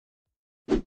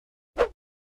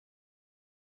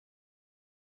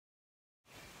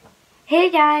Hey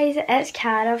guys, it's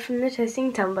Cara from the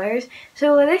Twisting Tumblers.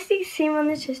 So this week's theme on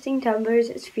the Twisting Tumblers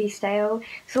is freestyle.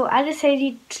 So I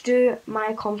decided to do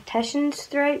my competitions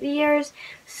throughout the years.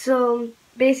 So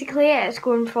basically it's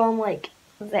going from like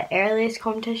the earliest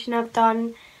competition I've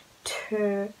done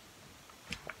to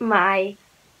my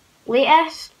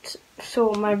latest,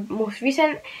 so my most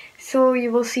recent. So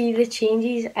you will see the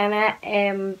changes in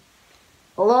it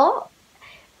a lot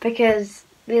because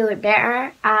they look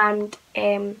better and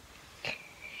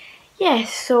yeah,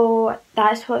 so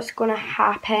that's what's going to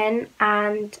happen,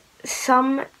 and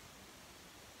some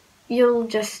you'll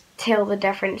just tell the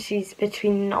differences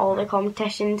between all the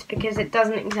competitions because it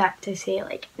doesn't exactly say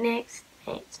like next,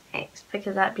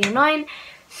 because that'd be annoying.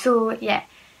 So yeah,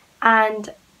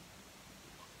 and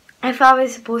if I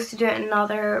was supposed to do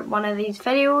another one of these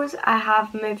videos, I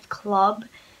have moved club,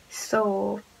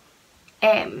 so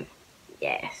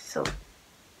yeah, so.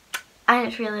 And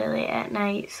it's really late at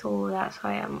night, so that's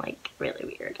why I'm like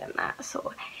really weird in that.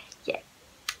 So yeah,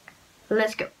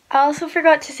 let's go. I also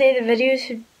forgot to say the video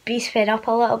should be sped up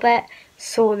a little bit,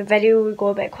 so the video would go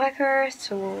a bit quicker.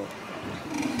 So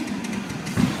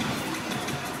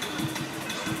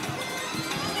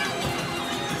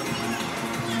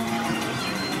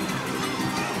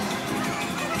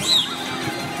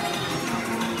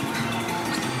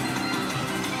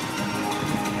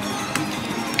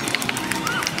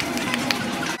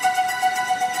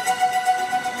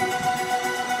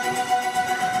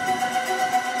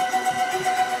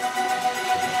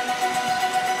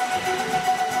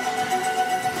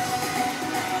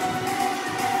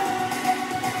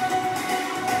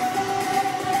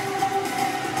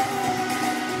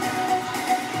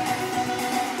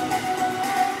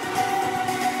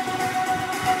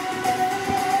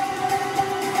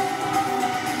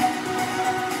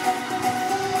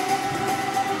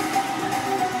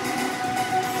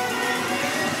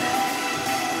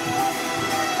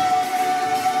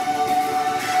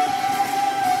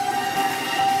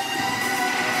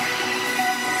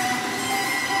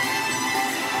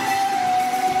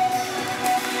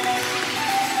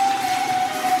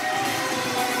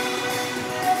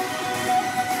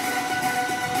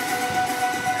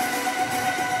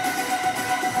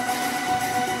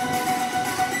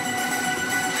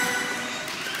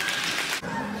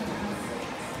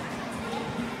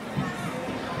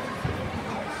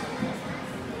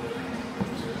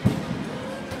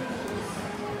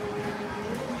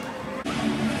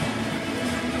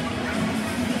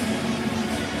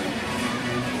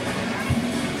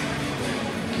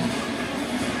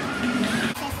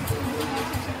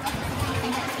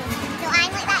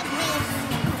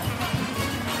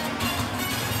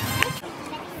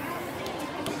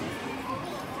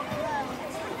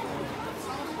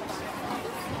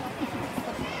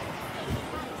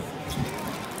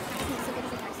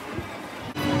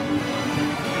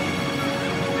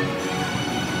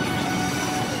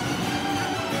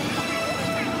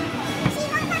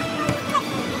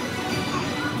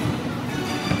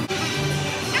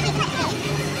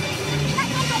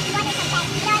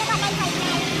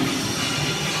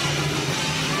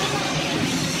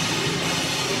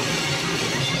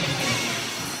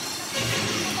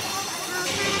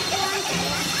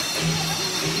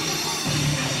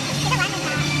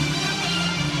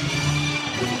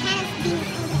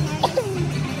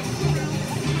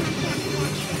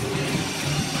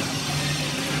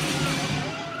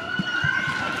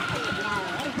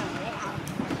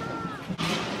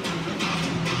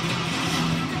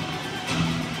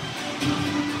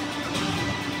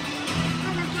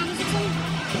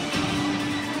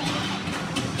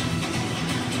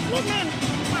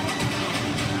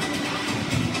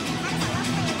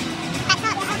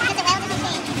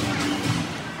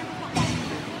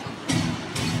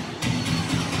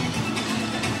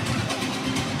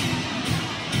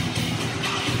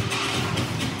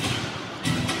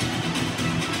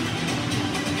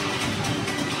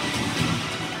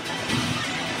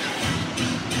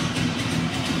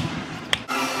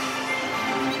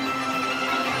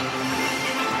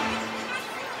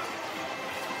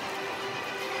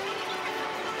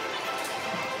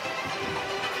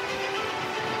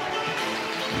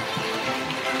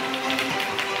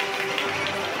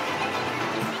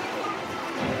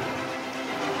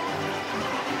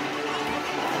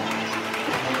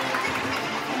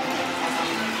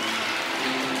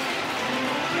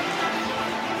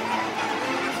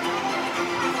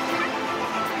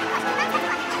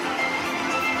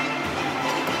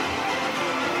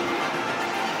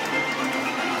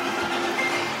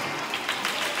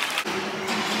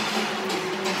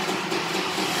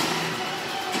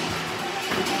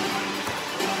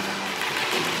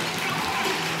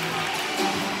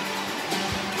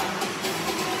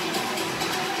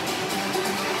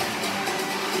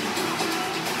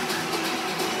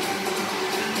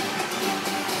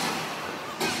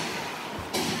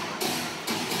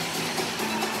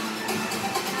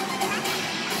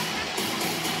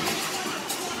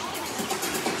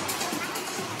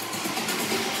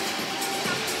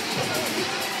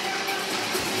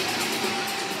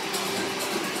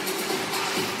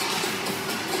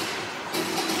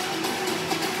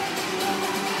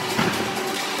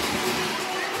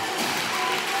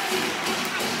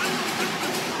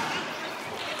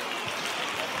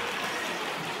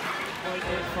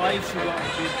live she got a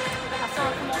big. I saw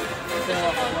her come on. Fell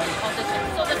off the line. Oh, did she?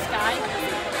 So the sky.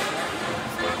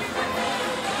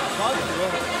 Bad as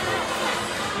well.